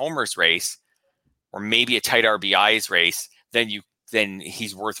tight homers race or maybe a tight RBIs race, then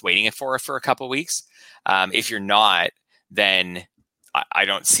he's worth waiting for a couple of weeks. If you're not, then I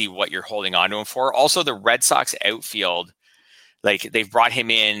don't see what you're holding on to him for. Also, the Red Sox outfield, like they've brought him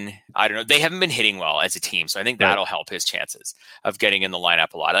in. I don't know. They haven't been hitting well as a team. So I think that'll help his chances of getting in the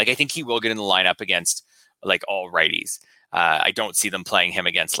lineup a lot. Like I think he will get in the lineup against like all righties. I don't see them playing him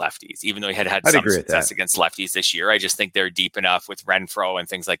against lefties, even though he had some success against lefties this year. I just think they're deep enough with Renfroe and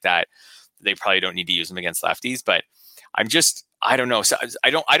things like that. They probably don't need to use him against lefties, but I don't know. So I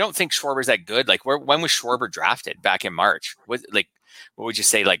don't think Schwarber's that good. Like when was Schwarber drafted back in March? What would you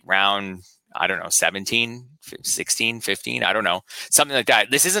say? Like round, I don't know, 17, 16, 15. I don't know. Something like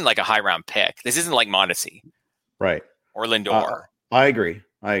that. This isn't like a high round pick. This isn't like Mondesi. Right. Or Lindor. I agree.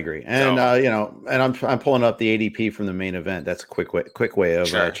 And, and I'm pulling up the ADP from the main event. That's a quick way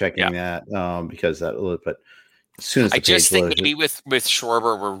of checking that because but as soon as I just think maybe with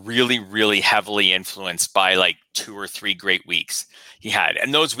Schwarber, we're really, really heavily influenced by like 2 or 3 great weeks he had.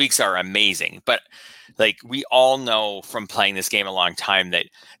 And those weeks are amazing. But like we all know from playing this game a long time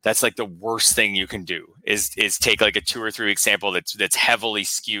that's like the worst thing you can do is take like a 2 or 3 week sample that's heavily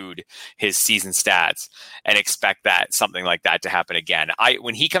skewed his season stats and expect something like that to happen again.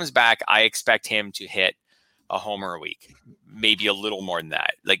 When he comes back, I expect him to hit a homer a week, maybe a little more than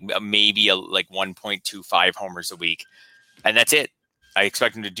that, like maybe like 1.25 homers a week. And that's it. I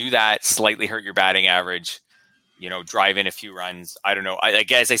expect him to do that, slightly hurt your batting average, drive in a few runs. I don't know.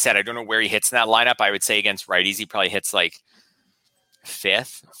 As I said, I don't know where he hits in that lineup. I would say against righties, he probably hits like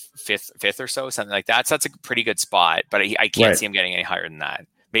fifth or so, something like that. So that's a pretty good spot, but I can't see him getting any higher than that.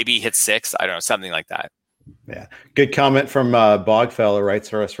 Maybe he hits 6. I don't know, something like that. Yeah. Good comment from Bogfellow, writes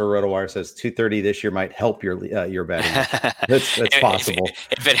for us for RotoWire, says 230 this year might help your batting. That's possible.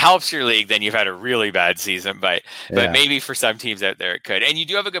 If it helps your league, then you've had a really bad season, but maybe for some teams out there it could. And you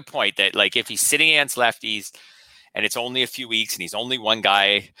do have a good point that like if he's sitting against lefties and it's only a few weeks and he's only one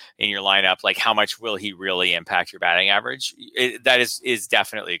guy in your lineup, like how much will he really impact your batting average? That is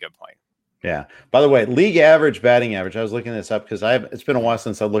definitely a good point. Yeah. By the way, league average, batting average. I was looking this up because it's been a while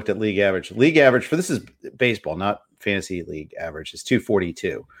since I looked at league average. League average for this is baseball, not fantasy league average. Is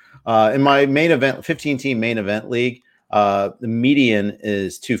 242. In my main event, 15-team main event league, the median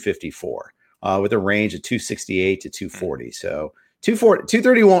is 254 with a range of 268 to 240. So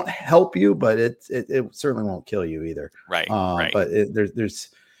 230 won't help you, but it certainly won't kill you either. Right. But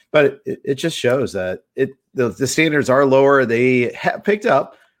it just shows that the standards are lower. They have picked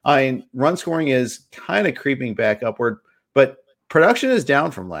up. Run scoring is kind of creeping back upward, but production is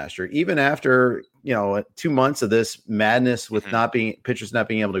down from last year, even after 2 months of this madness with pitchers not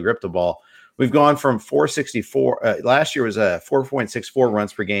being able to grip the ball. We've gone from 464. Last year was a 4.64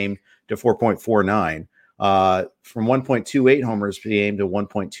 runs per game to 4.49. From 1.28 homers per game to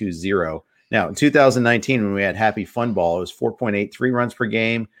 1.20. Now, in 2019, when we had Happy Fun Ball, it was 4.83 runs per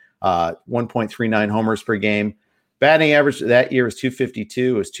game, 1.39 homers per game. Batting average that year was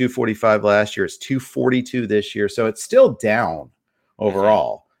 252. It was 245 last year. It's 242 this year. So it's still down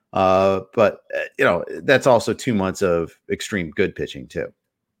overall. But that's also 2 months of extreme good pitching too.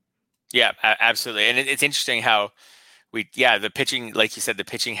 Yeah, absolutely. And it's interesting how the pitching, like you said, the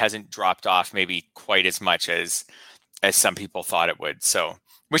pitching hasn't dropped off maybe quite as much as some people thought it would. So,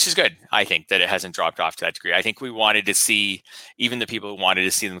 which is good. I think that it hasn't dropped off to that degree. I think we wanted to see, even the people who wanted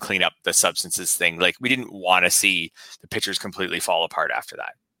to see them clean up the substances thing, like we didn't want to see the pitchers completely fall apart after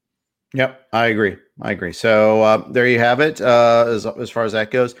that. Yep, I agree. So there you have it. As far as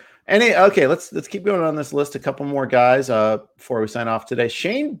that goes. Let's keep going on this list. A couple more guys before we sign off today.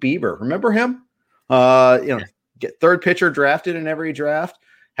 Shane Bieber, remember him? Get third pitcher drafted in every draft.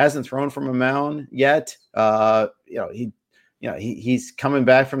 Hasn't thrown from a mound yet. He's coming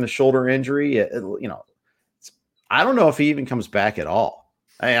back from the shoulder injury. I don't know if he even comes back at all.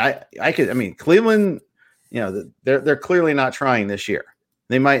 Cleveland, they're clearly not trying this year.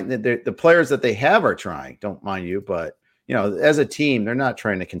 They might, the players that they have are trying, don't mind you, but as a team, they're not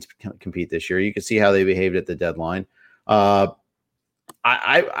trying to compete this year. You can see how they behaved at the deadline. I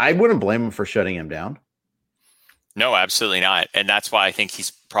wouldn't blame them for shutting him down. No, absolutely not. And that's why I think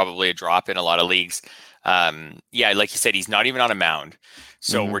he's probably a drop in a lot of leagues. Like you said, he's not even on a mound.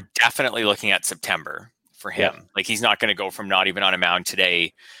 So we're definitely looking at September for him. Yeah. Like he's not going to go from not even on a mound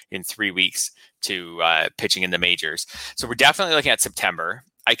today in 3 weeks to pitching in the majors. So we're definitely looking at September.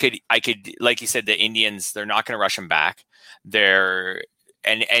 I could, like you said, the Indians, they're not going to rush him back. They're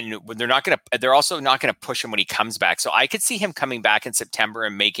also not going to push him when he comes back. So I could see him coming back in September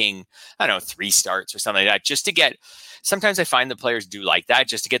and making, 3 starts or something like that, just to get, sometimes I find the players do like that,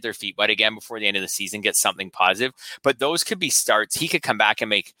 just to get their feet wet again before the end of the season, get something positive. But those could be starts. He could come back and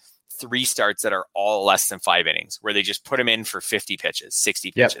make 3 starts that are all less than 5 innings, where they just put him in for 50 pitches,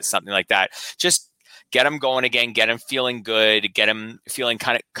 60 pitches, something like that. Just get him going again, get him feeling good, get him feeling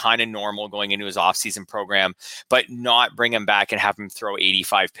kind of normal going into his offseason program, but not bring him back and have him throw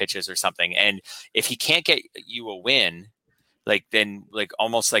 85 pitches or something. And if he can't get you a win, then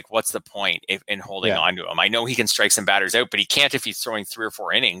almost what's the point in holding on to him? I know he can strike some batters out, but he can't if he's throwing 3 or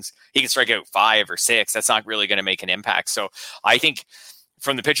 4 innings. He can strike out 5 or 6. That's not really going to make an impact. So I think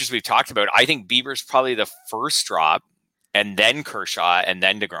from the pitchers we've talked about, I think Bieber's probably the first drop, and then Kershaw, and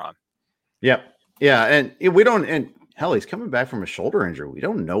then DeGrom. Yep. Yeah, and he's coming back from a shoulder injury. We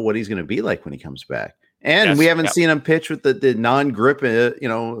don't know what he's going to be like when he comes back. And we haven't seen him pitch with the non-grip,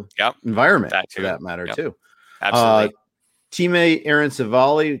 environment for that matter too. Absolutely. Teammate Aaron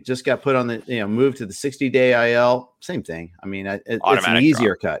Savali just got put on the, moved to the 60-day IL. Same thing. I mean, it's an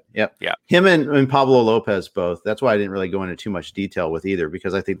easier cut. Yep. Yeah. Him and Pablo Lopez both. That's why I didn't really go into too much detail with either,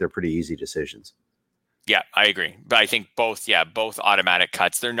 because I think they're pretty easy decisions. Yeah, I agree. But I think both automatic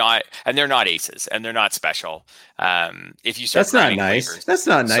cuts. They're not aces, and they're not special. If you start, that's not nice. Waivers, that's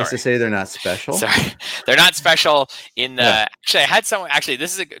not nice to say they're not special. Sorry, they're not special. Actually, I had someone. Actually,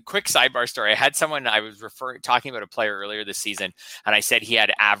 this is a quick sidebar story. I had someone. I was talking about a player earlier this season, and I said he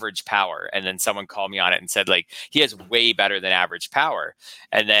had average power, and then someone called me on it and said he has way better than average power,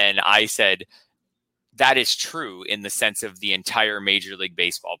 and then I said, that is true in the sense of the entire Major League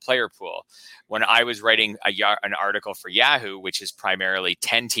Baseball player pool. When I was writing an article for Yahoo, which is primarily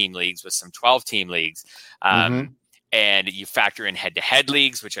 10-team leagues with some 12-team leagues, and you factor in head-to-head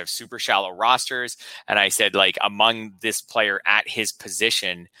leagues, which have super shallow rosters, and I said, among this player at his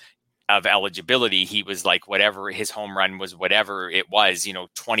position, of eligibility, he was like whatever his home run was, whatever it was,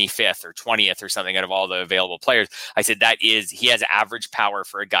 25th or 20th or something out of all the available players. I said he has average power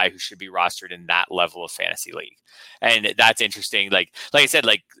for a guy who should be rostered in that level of fantasy league. And that's interesting. Like I said,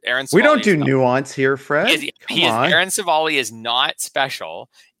 like Aaron Savali, we don't do nuance here, Fred. Aaron Savali is not special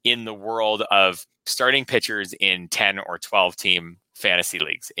in the world of starting pitchers in 10 or 12 team fantasy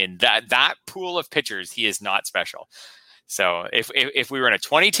leagues. In that pool of pitchers, he is not special. So if we were in a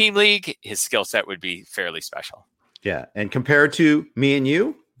 20 team league, his skill set would be fairly special. Yeah. And compared to me and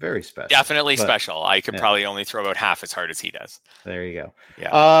you, very special. Definitely special. I could probably only throw about half as hard as he does. There you go.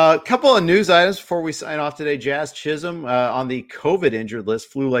 Yeah. A couple of news items before we sign off today. Jazz Chisholm on the COVID injured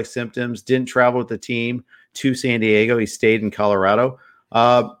list, flu-like symptoms, didn't travel with the team to San Diego. He stayed in Colorado.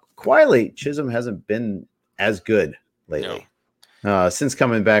 Quietly, Chisholm hasn't been as good lately. No. Since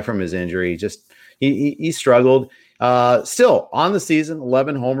coming back from his injury. Just he struggled. Still on the season,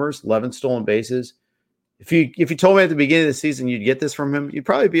 11 homers, 11 stolen bases. If you told me at the beginning of the season you'd get this from him, you'd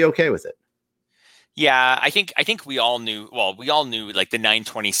probably be okay with it. Yeah, I think we all knew like the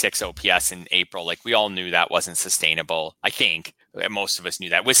 926 OPS in April, like we all knew that wasn't sustainable. I think most of us knew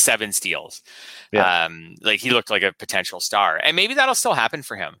that with 7 steals. Yeah. Like he looked like a potential star, and maybe that'll still happen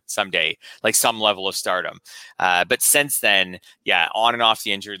for him someday, like some level of stardom. But since then, on and off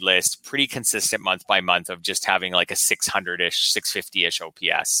the injured list, pretty consistent month by month of just having like a 600-ish, 650-ish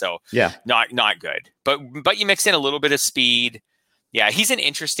OPS. So not good. But you mix in a little bit of speed. Yeah, he's an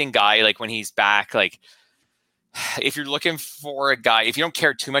interesting guy. Like when he's back, like if you're looking for a guy, if you don't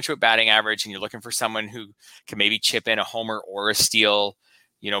care too much about batting average and you're looking for someone who can maybe chip in a homer or a steal,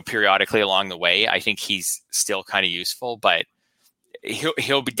 periodically along the way, I think he's still kind of useful, but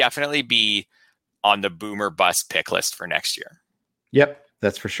he'll definitely be on the boomer bust pick list for next year. Yep,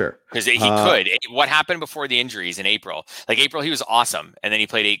 that's for sure. Because he could. What happened before the injuries in April? Like April, he was awesome, and then he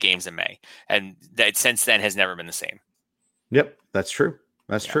played 8 games in May, and that since then has never been the same. Yep, that's true.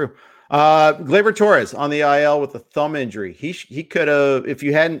 That's true. Gleyber Torres on the IL with a thumb injury. He could have, if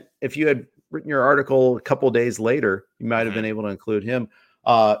you had written your article a couple days later, you might have been able to include him.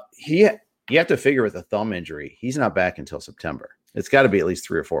 You have to figure with a thumb injury, he's not back until September. It's got to be at least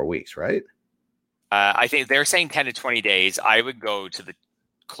 3 or 4 weeks, right? I think they're saying 10 to 20 days. I would go to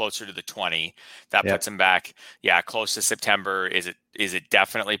closer to the 20. That puts him back, close to September. Is it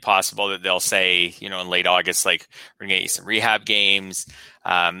definitely possible that they'll say, in late August, like we're gonna get you some rehab games?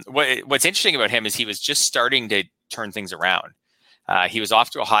 What's interesting about him is he was just starting to turn things around. He was off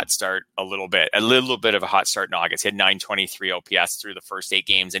to a hot start a little bit of a hot start in August. He had 923 OPS through the first 8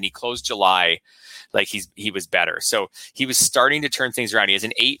 games, and he closed July like he was better. So he was starting to turn things around. He has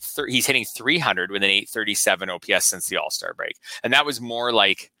he's hitting 300 with an 837 OPS since the All-Star break, and that was more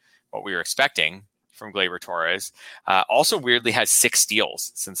like what we were expecting from Gleyber Torres. Also, weirdly, has 6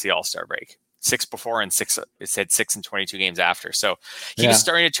 steals since the All-Star break. 6 before and 6. It said 6 in 22 games after. So he was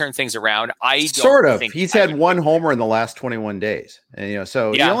starting to turn things around. He's had 1 homer in the last 21 days, and he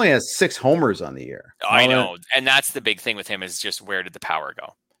only has 6 homers on the year. I know, and that's the big thing with him is just where did the power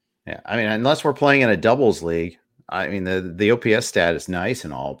go? Yeah, I mean, unless we're playing in a doubles league, I mean the OPS stat is nice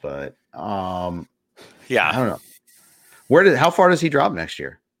and all, but I don't know. How far does he drop next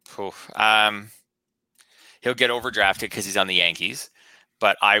year? He'll get overdrafted because he's on the Yankees.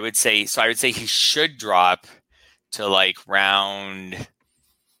 But I would say he should drop to like round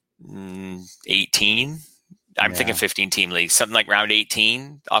 18. I'm thinking 15 team league, something like round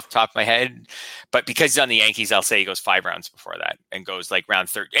 18 off the top of my head. But because he's on the Yankees, I'll say he goes 5 rounds before that and goes like round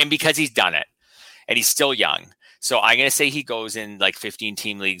 30. And because he's done it and he's still young. So I'm going to say he goes in like 15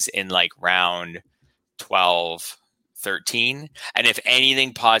 team leagues in like round 12, 13. And if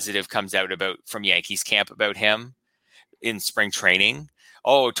anything positive comes out from Yankees camp about him in spring training,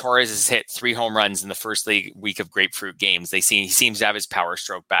 Torres has hit 3 home runs in the first week of grapefruit games. He seems to have his power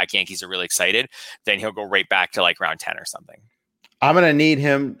stroke back. Yankees are really excited. Then he'll go right back to like round 10 or something. I'm going to need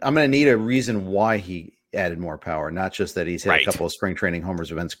him. I'm going to need a reason why he added more power, not just that he's hit a couple of spring training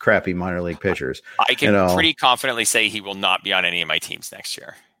homers against crappy minor league pitchers. I can pretty confidently say he will not be on any of my teams next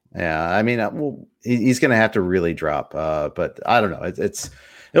year. Yeah, I mean, he's going to have to really drop. But I don't know.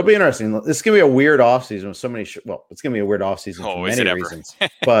 It'll be interesting. It's going to be a weird offseason with so many. It's going to be a weird offseason for many reasons.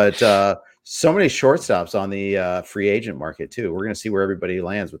 But so many shortstops on the free agent market too. We're going to see where everybody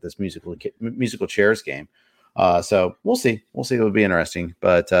lands with this musical chairs game. So we'll see. It'll be interesting.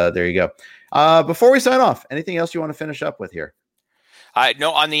 But there you go. Before we sign off, anything else you want to finish up with here?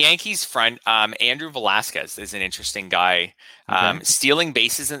 No, on the Yankees front, Andrew Velasquez is an interesting guy. Stealing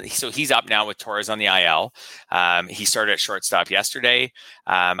bases. So he's up now with Torres on the IL. He started at shortstop yesterday.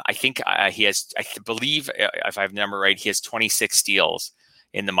 I think I believe, if I have the number right, he has 26 steals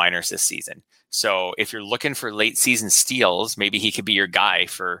in the minors this season. So if you're looking for late season steals, maybe he could be your guy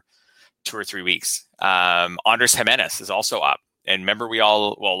for 2 or 3 weeks. Andres Jimenez is also up. And remember, a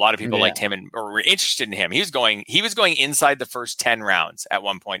lot of people liked him or were interested in him. He was going inside the first 10 rounds at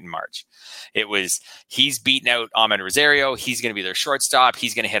one point in March. He's beaten out Ahmed Rosario. He's going to be their shortstop.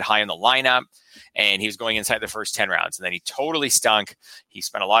 He's going to hit high in the lineup. And he was going inside the first 10 rounds. And then he totally stunk. He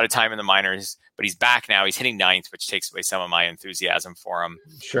spent a lot of time in the minors, but he's back now. He's hitting 9th, which takes away some of my enthusiasm for him.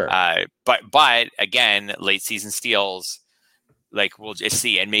 Sure. But again, late season steals, like we'll just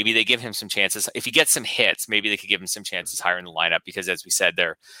see. And maybe they give him some chances. If he gets some hits, maybe they could give him some chances higher in the lineup, because as we said,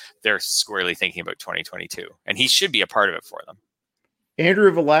 they're squarely thinking about 2022, and he should be a part of it for them.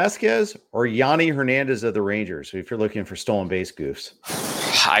 Andrew Velasquez or Yanni Hernandez of the Rangers, if you're looking for stolen base goofs?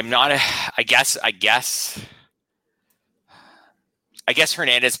 I guess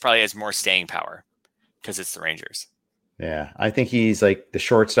Hernandez probably has more staying power because it's the Rangers. Yeah, I think he's like the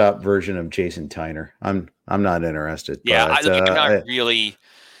shortstop version of Jason Tyner. I'm not interested. Yeah, but, I'm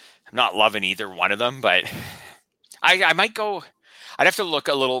not loving either one of them, but I might go. I'd have to look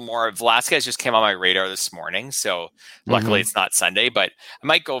a little more. Velasquez just came on my radar this morning, so luckily it's not Sunday. But I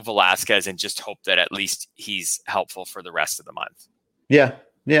might go Velasquez and just hope that at least he's helpful for the rest of the month. Yeah,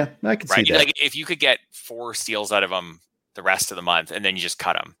 I can see that. Like if you could get 4 steals out of him the rest of the month, and then you just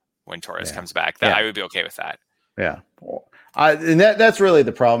cut him when Torres comes back, I would be okay with that. Yeah. And that's really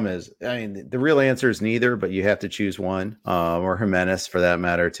the problem is, I mean, the real answer is neither, but you have to choose one, or Jimenez for that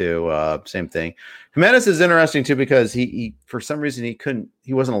matter too. Same thing. Jimenez is interesting too, because he for some reason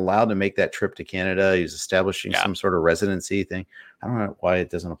he wasn't allowed to make that trip to Canada. He was establishing some sort of residency thing. I don't know why it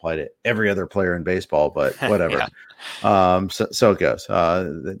doesn't apply to every other player in baseball, but whatever. So it goes.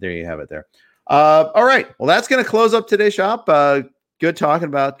 There you have it there. All right. Well, that's going to close up today's shop. Good talking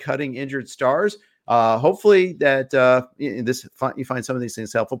about cutting injured stars. Hopefully that you find some of these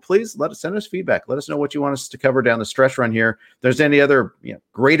things helpful. Please send us feedback. Let us know what you want us to cover down the stretch run here. If there's any other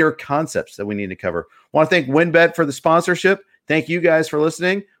greater concepts that we need to cover. I want to thank WynnBET for the sponsorship. Thank you guys for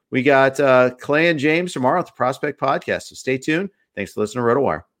listening. We got Clay and James tomorrow at the Prospect Podcast. So stay tuned. Thanks for listening to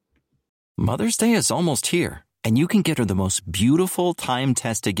RotoWire. Mother's Day is almost here, and you can get her the most beautiful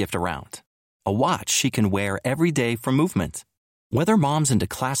time-tested gift around. A watch she can wear every day from Movement. Whether mom's into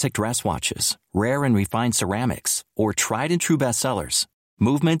classic dress watches, rare and refined ceramics, or tried and true bestsellers,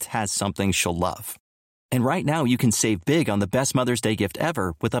 Movement has something she'll love. And right now you can save big on the best Mother's Day gift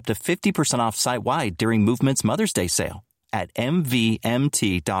ever with up to 50% off site-wide during Movement's Mother's Day sale at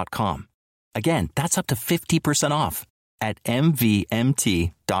MVMT.com. Again, that's up to 50% off at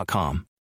MVMT.com.